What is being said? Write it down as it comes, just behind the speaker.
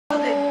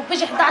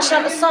بيجي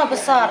 11 إصابة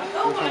صار.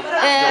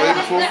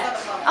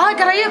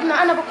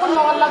 قرايبنا، أنا بكون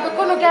والله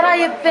بكونوا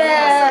قرايب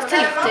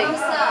ثلثي.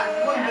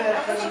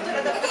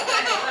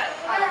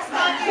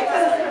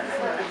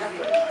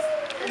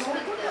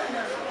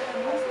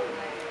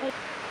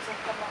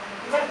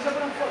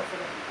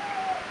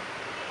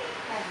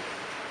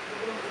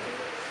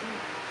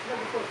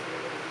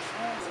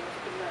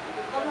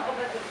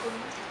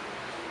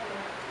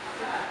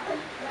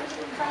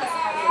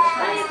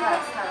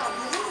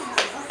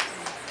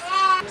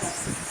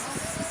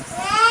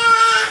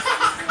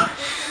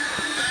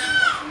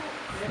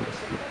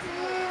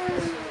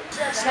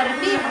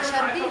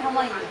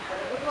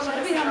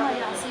 شربيها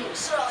مية عصير.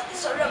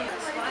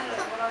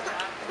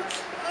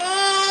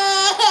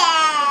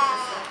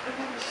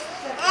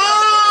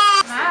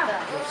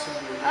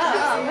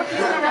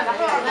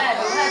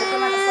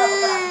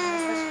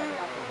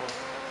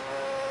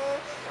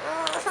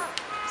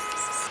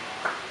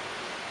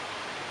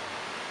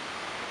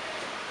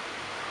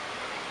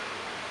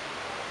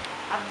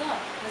 عالدار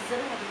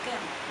نزلوها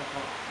بالكامل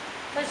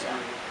فجأة.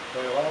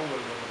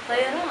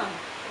 طيران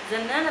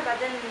زنانة،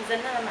 بعدين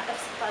زنانة مع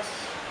F-16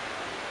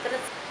 3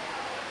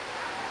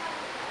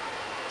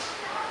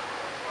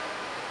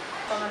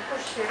 ما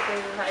نخش في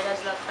علاج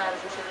للخارج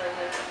وشغل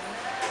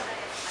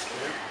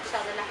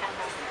شغلة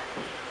لحالها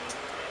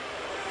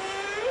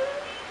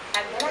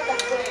حقنا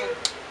تحوين.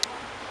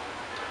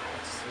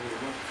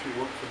 في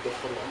وقت في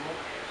الدفتر العمر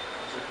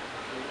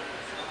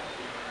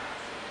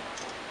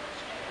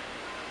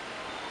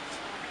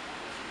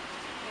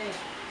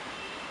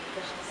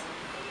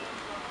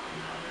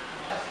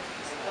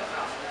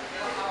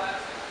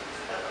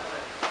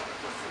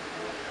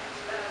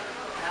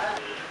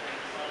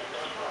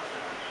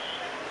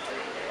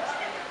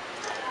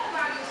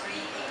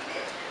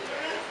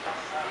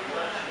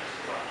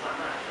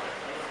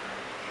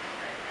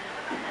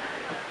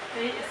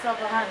في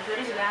إصابة هان في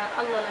رجلي،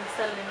 الله لا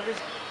مسلم رجلي.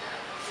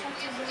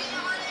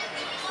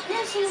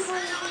 ليش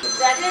يقول؟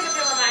 بعدين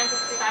بتبقى ما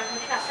عندك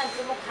تتعلمي عشان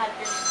تمك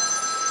هالبنت.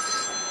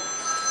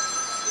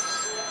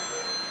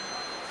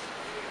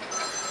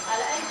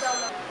 على أي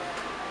دولة؟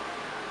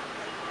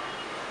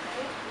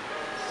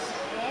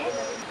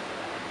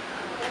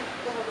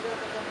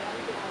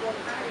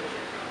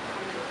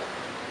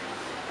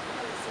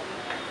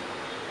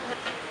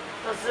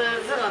 بس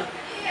زغل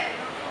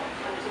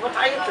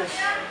بتعيطش.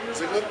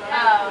 زغل؟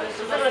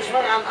 زغل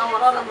شوي عن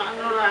أول أنا مع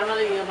إنه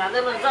العملية،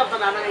 بعدين بالضبط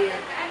العملية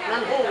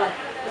منهوبة.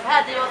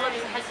 هذه والله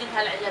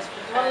بتحزنها العلاج.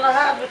 والله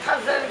هذا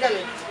بتحزن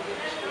القلب.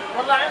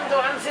 والله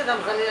عنده عن سيدة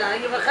مخليها،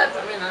 هي بخاف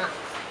منها.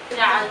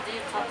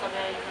 عاديتها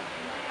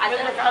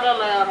طبيعية. منك على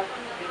الله يا رب.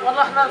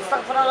 والله احنا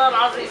نستغفر الله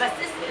العظيم. بس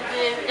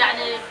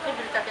يعني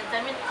خبرتك انت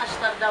من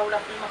اشطر دولة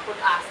في المخ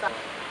والاعصاب؟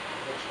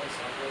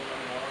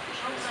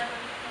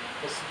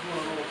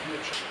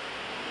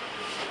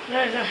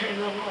 لا اله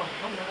الا الله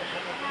محمد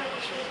رسول الله.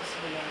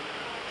 بسم الله.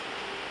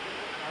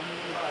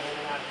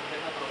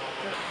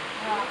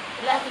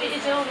 لا في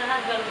اجونا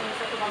هذا قالوا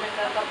بنسكتوا منك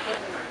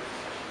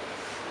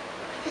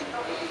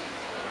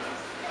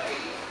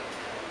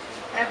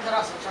عيب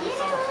دراسة عشان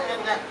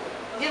نصورها.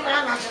 جيب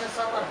عنها عشان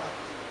نصورها.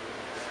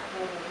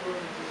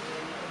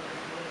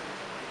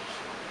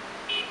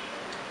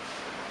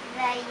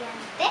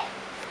 Rayante.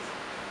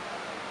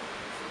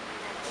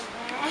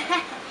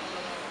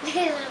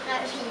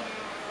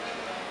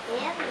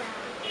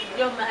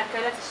 يوم ما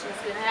أكلتش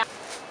مسكينة.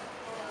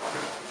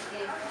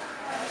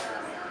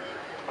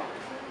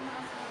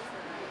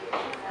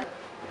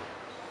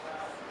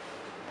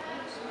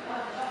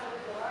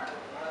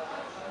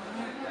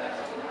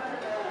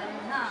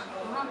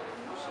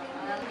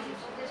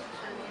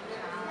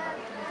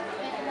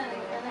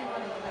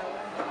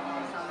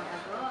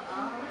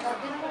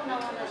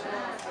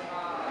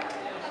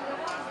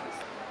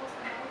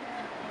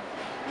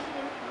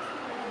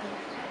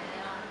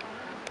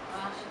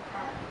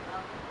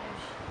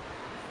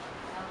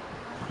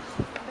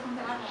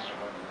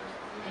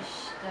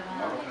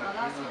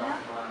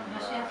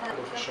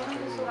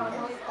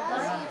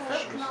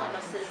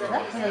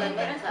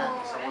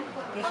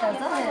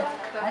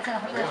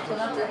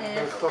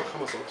 نختار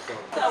 5 أطفال.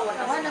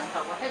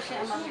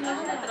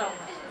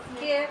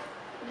 كيف؟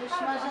 مش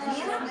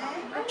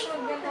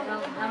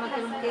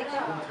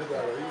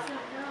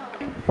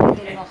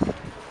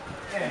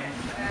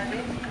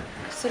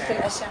صورة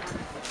الأشعة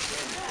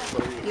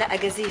لا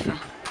قذيفة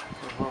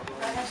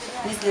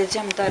نزلت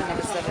جنب دارنا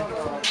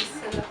بالضبط،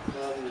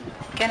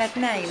 كانت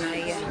نايمة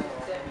هي.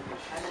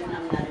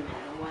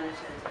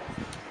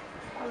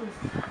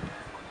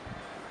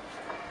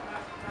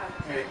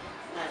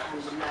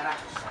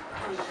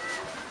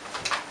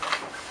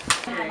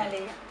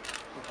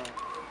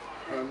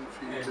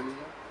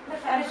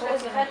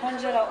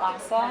 حنجرة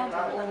وأعصاب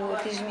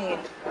وتجميل.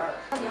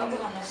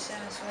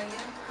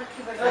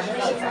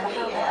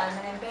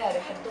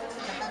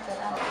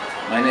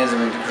 My name is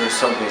Dr.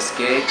 Sobi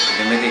Skate,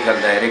 the medical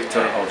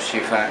director of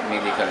Shifa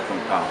Medical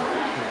Compound.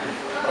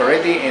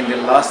 Already in the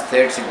last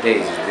 30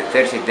 days, the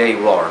 30-day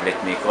war, let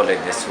me call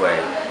it this way,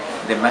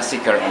 the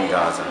massacre in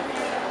Gaza,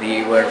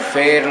 they were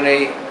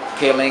fairly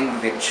killing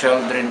the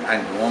children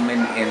and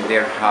women in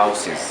their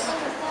houses.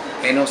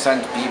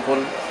 Innocent people,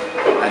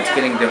 and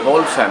killing the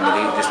whole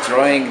family,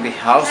 destroying the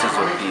houses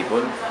of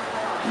people.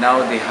 Now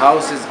the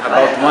houses,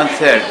 about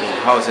 1/3 of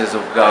houses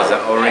of Gaza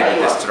already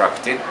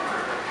destructed.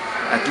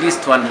 At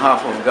least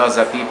 1/2 of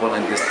Gaza people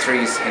in the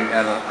streets in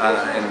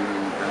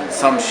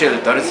some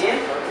shelters,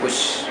 which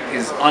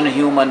is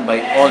unhuman by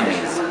all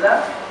means.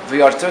 If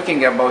we are talking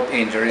about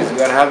injuries,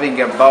 we are having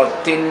about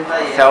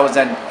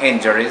 10,000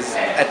 injuries.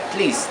 At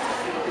least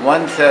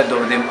 1/3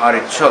 of them are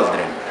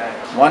children.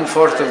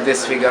 1/4 of this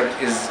figure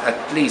is at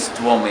least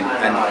women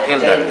and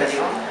elderly.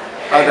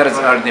 Others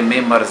are the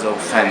members of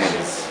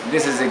families.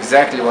 This is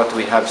exactly what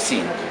we have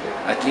seen,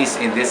 at least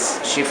in this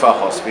Shifa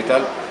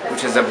hospital,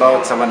 which is about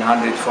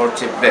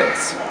 740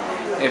 beds.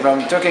 If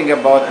I'm talking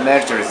about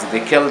murderers,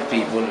 the killed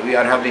people, we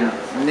are having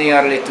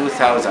nearly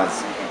 2,000,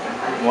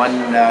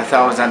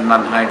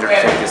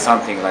 1,950,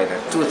 something like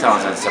that.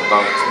 2,000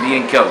 about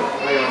being killed.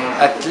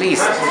 At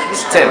least,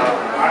 still,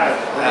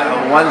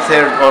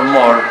 1/3 or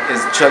more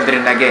is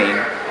children again,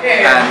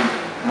 and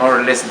more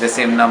or less the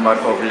same number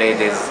of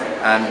ladies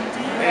and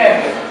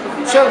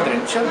children.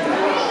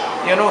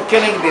 You know,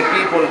 killing the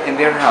people in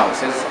their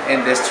houses, in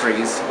the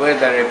streets, where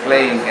they're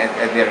playing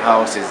at their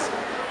houses.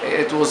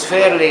 It was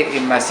fairly a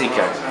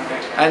massacre,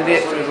 and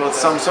it was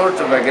some sort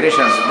of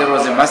aggressions. There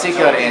was a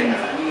massacre in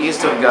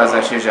east of Gaza,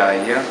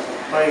 Shujaiya,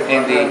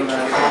 in the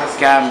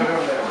camp,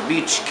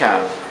 beach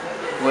camp,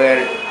 where,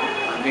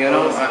 you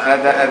know,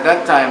 at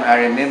that time I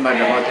remember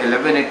about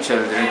 11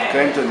 children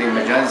came to the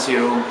emergency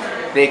room.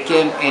 They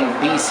came in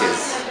pieces.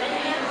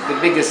 The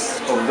biggest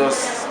of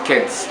those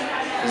kids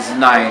is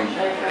 9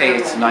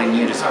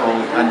 years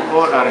old, and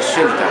all are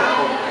sheltered.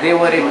 They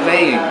were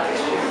playing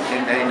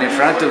in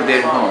front of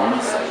their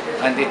homes,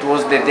 and it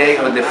was the day,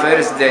 or the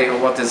first day of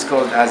what is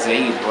called as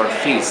Eid or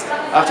feast.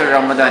 After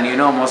Ramadan, you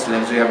know,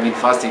 Muslims, we have been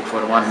fasting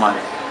for 1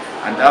 month,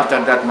 and after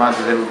that month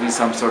there will be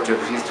some sort of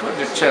feast for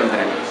the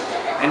children.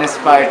 In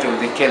spite of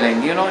the killing,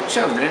 you know,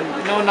 children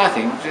know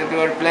nothing. They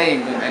were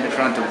playing in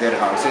front of their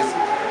houses,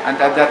 and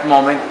at that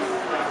moment,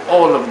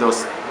 all of those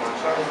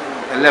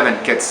 11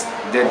 kids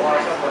dead.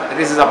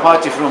 This is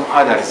apart from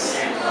other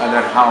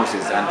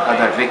houses and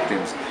other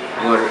victims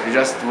who were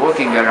just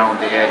walking around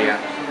the area.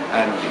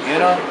 And you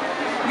know,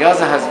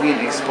 Gaza has been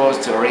exposed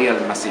to a real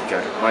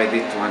massacre by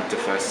the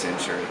 21st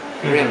century.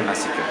 Real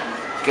massacre.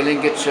 Killing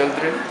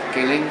children,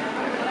 killing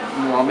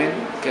women,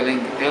 killing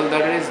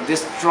elderly,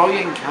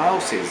 destroying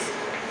houses.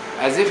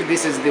 As if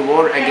this is the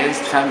war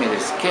against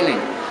families.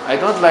 Killing. I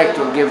don't like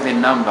to give the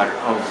number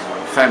of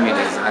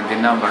families and the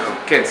number of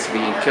kids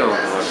being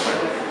killed,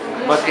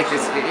 but it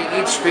is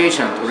each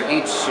patient or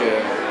each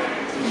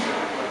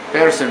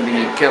person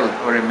being killed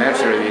or a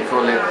murder, we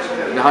call it,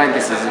 behind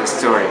this is a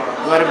story.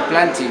 There are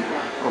plenty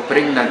of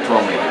pregnant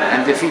women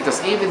and the fetus,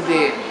 even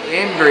the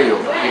embryo,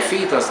 the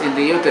fetus in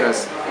the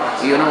uterus.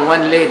 You know,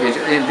 one lady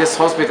in this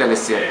hospital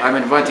is here. I'm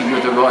inviting you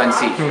to go and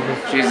see.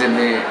 She's in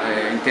the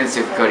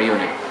intensive care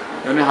unit.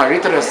 You know, her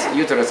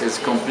uterus is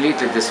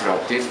completely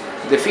disrupted.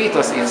 The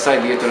fetus inside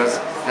the uterus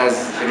has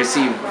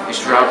received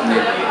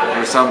shrapnel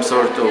or some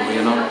sort of,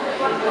 you know,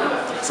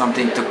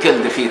 something to kill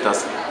the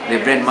fetus. The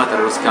brain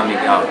matter was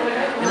coming out.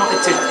 You know,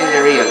 it's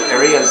a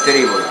real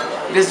terrible.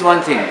 This is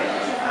one thing.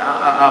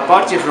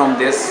 Apart from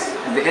this,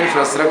 the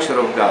infrastructure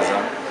of Gaza,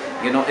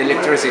 you know,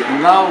 electricity.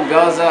 Now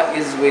Gaza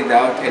is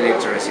without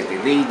electricity.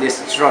 They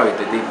destroyed,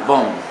 they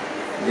bombed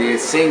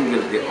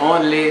the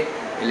only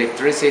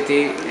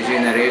electricity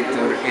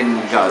generator in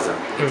Gaza.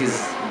 It is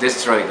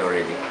destroyed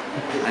already.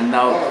 And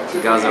now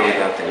Gaza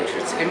without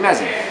electricity.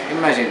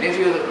 Imagine if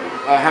you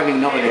are having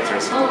no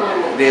electricity,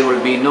 there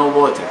will be no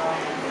water.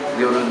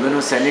 There will be no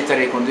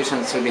sanitary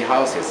conditions to the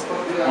houses.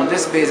 On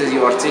this basis,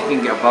 you are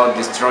talking about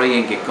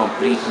destroying a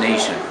complete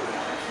nation.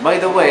 By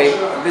the way,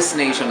 this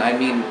nation, I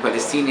mean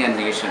Palestinian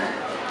nation,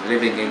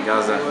 living in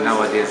Gaza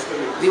nowadays,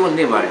 they will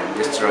never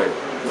destroy.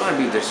 They will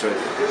be destroyed.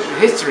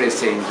 History is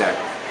saying that.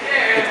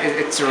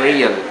 It's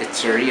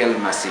a real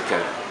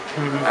massacre.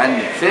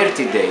 And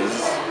 30 days,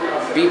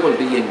 people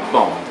being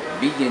bombed,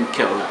 being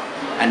killed,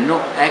 and no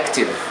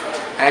active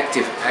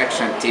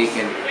action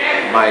taken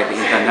by the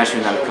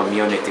international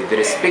community, the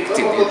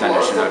respected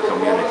international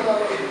community.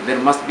 There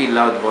must be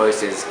loud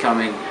voices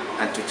coming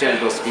and to tell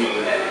those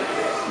people,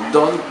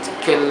 don't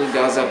kill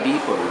Gaza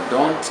people,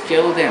 don't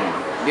kill them.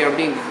 They are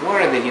being,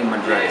 where are the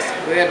human rights?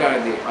 Where are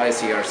the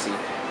ICRC?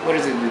 Where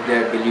is the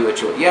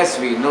WHO? Yes,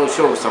 we know,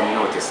 show some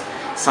notice,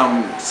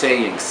 some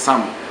sayings,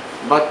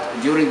 but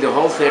during the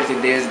whole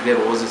 30 days there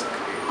was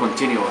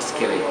continuous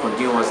killing,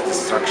 continuous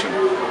destruction.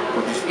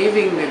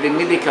 Even the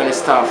medical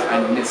staff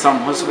and some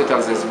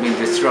hospitals has been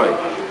destroyed.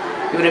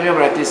 You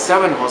remember at least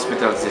 7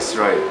 hospitals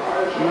destroyed.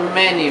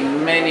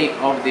 Many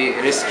of the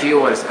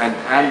rescuers and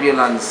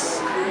ambulance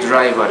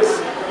drivers,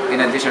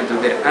 in addition to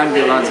their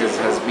ambulances,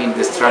 has been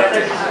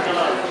destructed.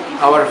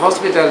 Our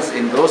hospitals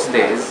in those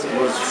days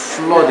was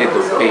flooded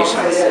with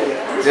patients.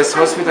 This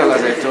hospital,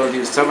 as I told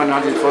you,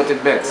 740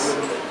 beds.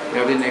 We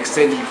have been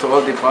extending to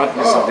all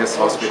departments of this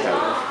hospital.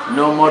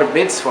 No more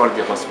beds for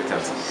the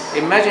hospitals.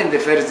 Imagine the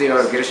first day of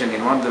aggression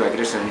in one day of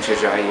aggression in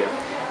Shaja'iyya.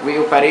 We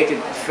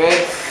operated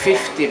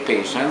 50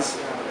 patients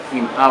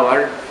in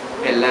our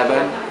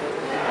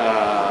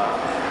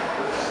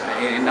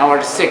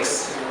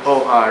 6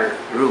 OR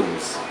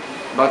rooms,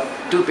 but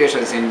 2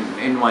 patients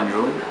in one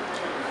room,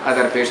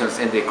 other patients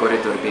in the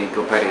corridor being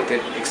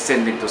operated,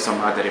 extending to some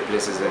other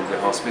places in the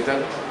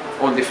hospital.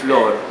 On the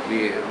floor,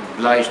 we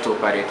obliged to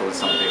operate on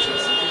some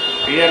patients.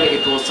 Really,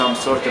 it was some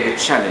sort of a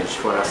challenge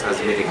for us as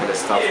medical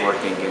staff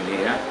working in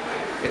here.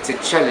 It's a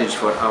challenge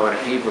for our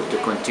people to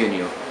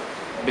continue,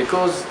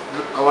 because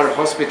our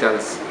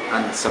hospitals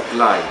and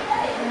supply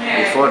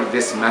before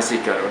this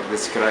massacre or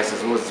this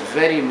crisis was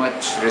very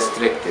much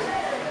restricted.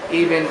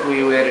 Even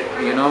we were,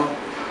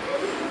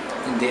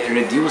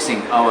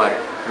 reducing our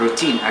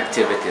routine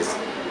activities.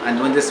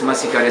 And when this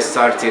massacre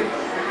started,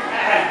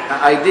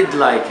 I did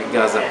like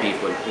Gaza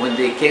people when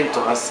they came to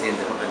us in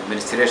the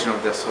administration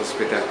of this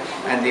hospital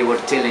and they were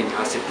telling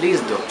us, please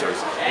doctors,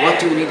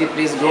 what you need,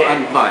 please go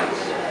and buy.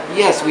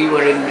 Yes, we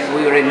were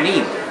in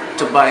need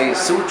to buy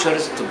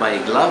sutures, to buy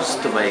gloves,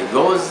 to buy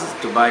gauze,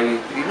 to buy,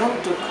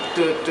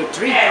 to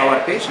treat our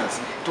patients.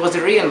 It was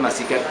a real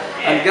massacre.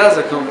 And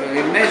Gaza,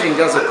 imagine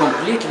Gaza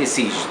completely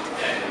sieged.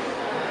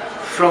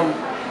 From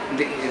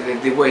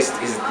the west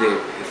is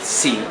the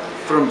sea,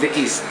 from the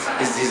east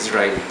is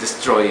Israel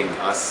destroying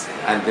us,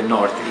 and the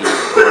north is,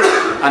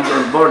 and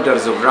on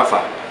borders of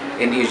Rafah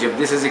in Egypt,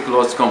 this is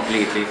closed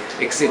completely,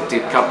 except a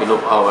couple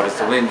of hours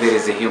when there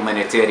is a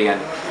humanitarian,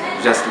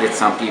 just let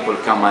some people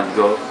come and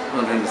go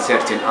in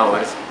certain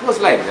hours. It was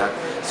like that.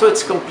 So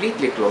it's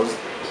completely closed.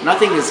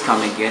 Nothing is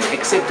coming in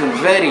except on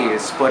very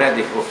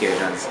sporadic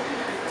occasions.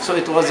 So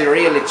it was a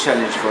real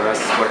challenge for us,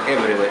 for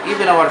everywhere,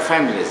 even our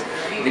families.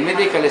 The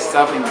medical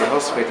staff in the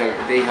hospital,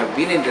 they have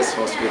been in this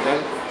hospital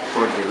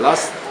for the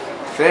last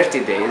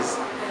 30 days,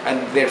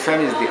 and their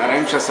families, they are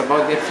anxious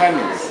about their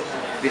families.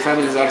 The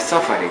families are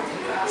suffering.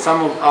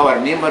 Some of our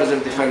members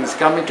of the families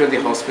coming to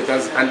the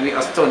hospitals, and we are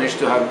astonished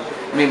to have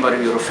members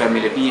of your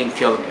family being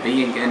killed,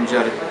 being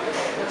injured.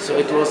 So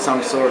it was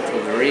some sort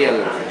of real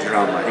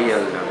drama,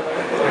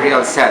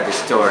 real sad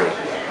story.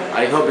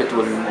 I hope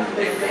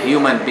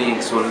human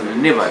beings will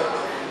never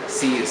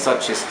see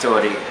such a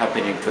story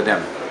happening to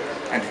them.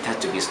 And it had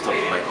to be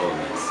stopped by all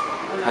means.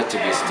 It had to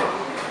be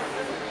stopped.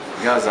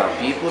 Gaza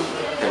people,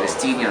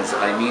 Palestinians,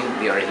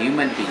 they are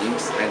human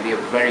beings, and they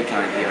are very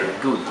kind, they are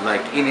good,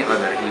 like any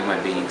other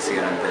human beings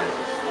here and there.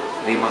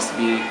 They must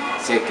be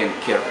taken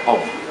care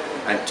of,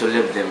 and to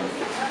let them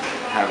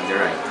have the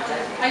right.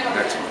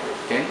 That's all,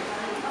 okay?